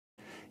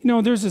You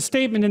know, there's a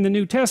statement in the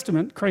New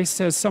Testament. Christ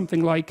says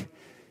something like,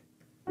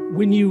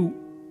 when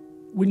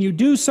you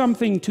do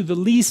something to the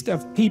least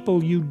of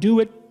people, you do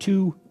it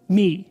to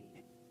me,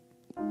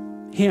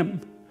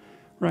 him,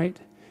 right?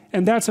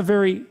 And that's a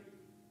very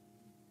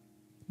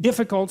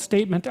difficult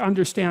statement to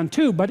understand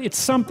too, but it's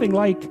something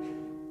like,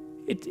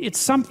 it's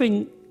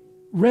something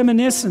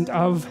reminiscent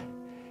of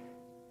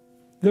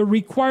the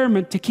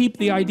requirement to keep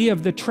the idea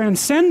of the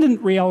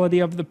transcendent reality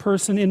of the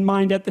person in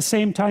mind at the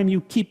same time you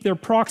keep their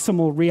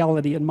proximal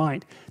reality in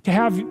mind. To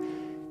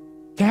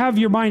have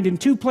your mind in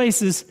two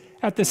places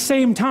at the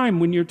same time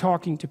when you're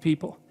talking to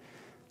people.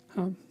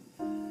 You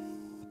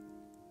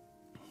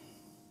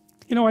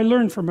know, I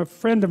learned from a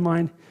friend of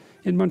mine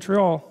in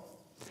Montreal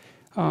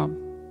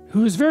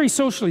who is very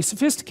socially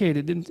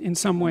sophisticated in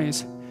some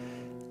ways.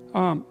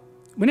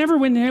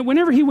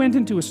 Whenever he went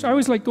into a store, I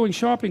always liked going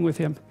shopping with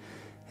him.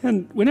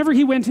 And whenever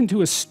he went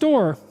into a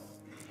store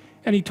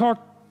and he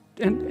talked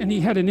and he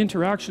had an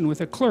interaction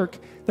with a clerk,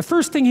 the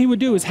first thing he would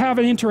do is have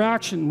an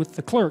interaction with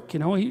the clerk. You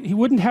know, he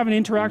wouldn't have an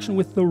interaction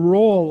with the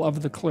role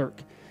of the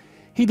clerk.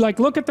 He'd like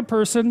look at the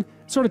person,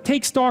 sort of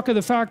take stock of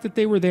the fact that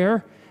they were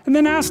there, and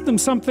then ask them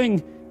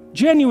something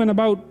genuine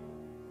about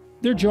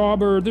their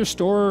job or their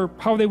store or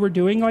how they were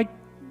doing, like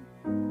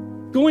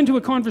go into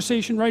a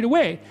conversation right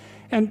away.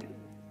 And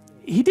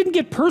he didn't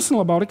get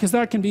personal about it because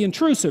that can be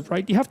intrusive,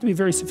 right? You have to be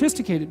very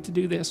sophisticated to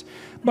do this.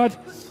 But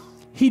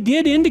he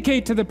did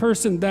indicate to the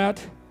person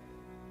that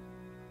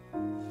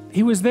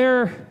he was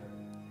there,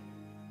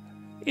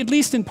 at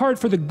least in part,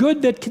 for the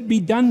good that could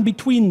be done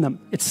between them.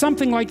 It's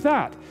something like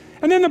that.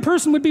 And then the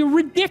person would be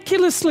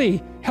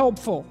ridiculously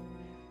helpful.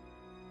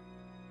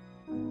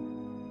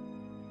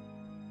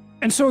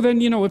 And so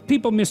then, you know, if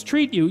people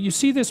mistreat you, you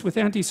see this with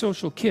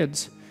antisocial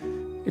kids.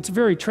 It's a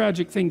very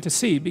tragic thing to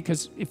see,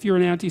 because if you're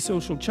an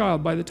antisocial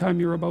child, by the time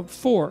you're about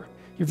 4,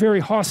 you're very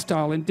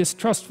hostile and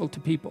distrustful to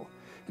people.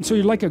 And so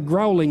you're like a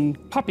growling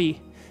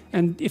puppy.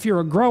 And if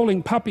you're a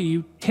growling puppy,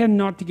 you tend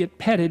not to get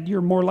petted,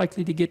 you're more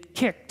likely to get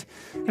kicked.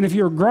 And if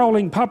you're a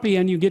growling puppy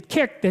and you get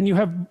kicked, then you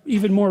have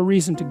even more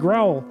reason to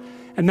growl.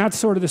 And that's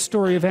sort of the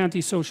story of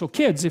antisocial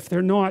kids. If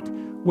they're not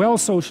well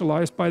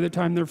socialized by the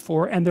time they're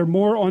 4 and they're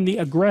more on the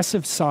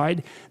aggressive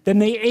side, then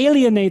they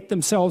alienate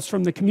themselves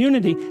from the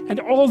community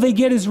and all they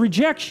get is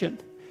rejection.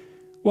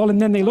 Well,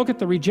 and then they look at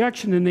the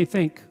rejection and they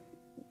think,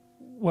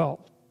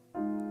 well,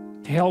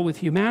 to hell with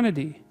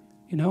humanity,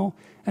 you know?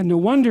 And no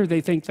wonder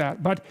they think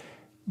that. But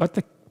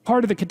the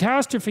part of the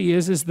catastrophe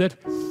is that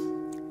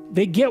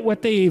they get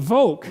what they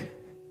evoke.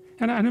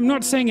 And I'm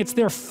not saying it's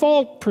their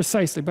fault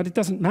precisely, but it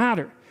doesn't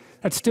matter.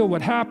 That's still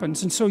what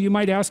happens. And so you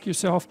might ask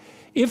yourself,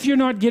 if you're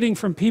not getting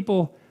from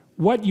people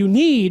what you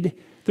need,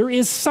 there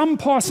is some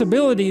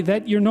possibility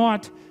that you're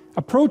not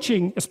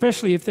approaching,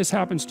 especially if this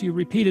happens to you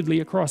repeatedly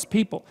across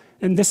people.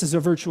 And this is a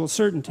virtual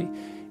certainty.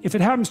 If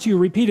it happens to you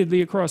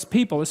repeatedly across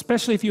people,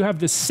 especially if you have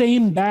the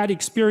same bad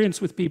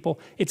experience with people,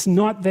 it's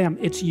not them,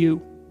 it's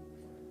you.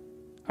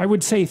 I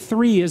would say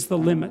 3 is the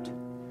limit.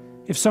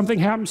 If something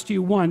happens to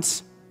you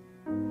once,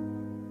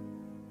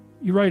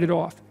 you write it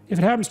off. If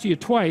it happens to you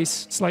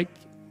twice, it's like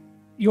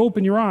you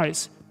open your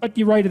eyes, but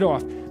you write it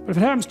off. But if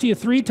it happens to you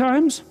 3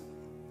 times,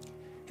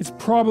 it's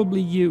probably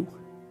you.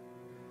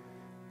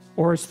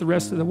 Or it's the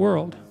rest of the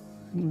world.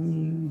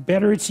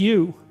 Better it's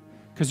you,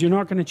 because you're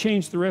not going to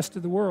change the rest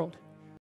of the world.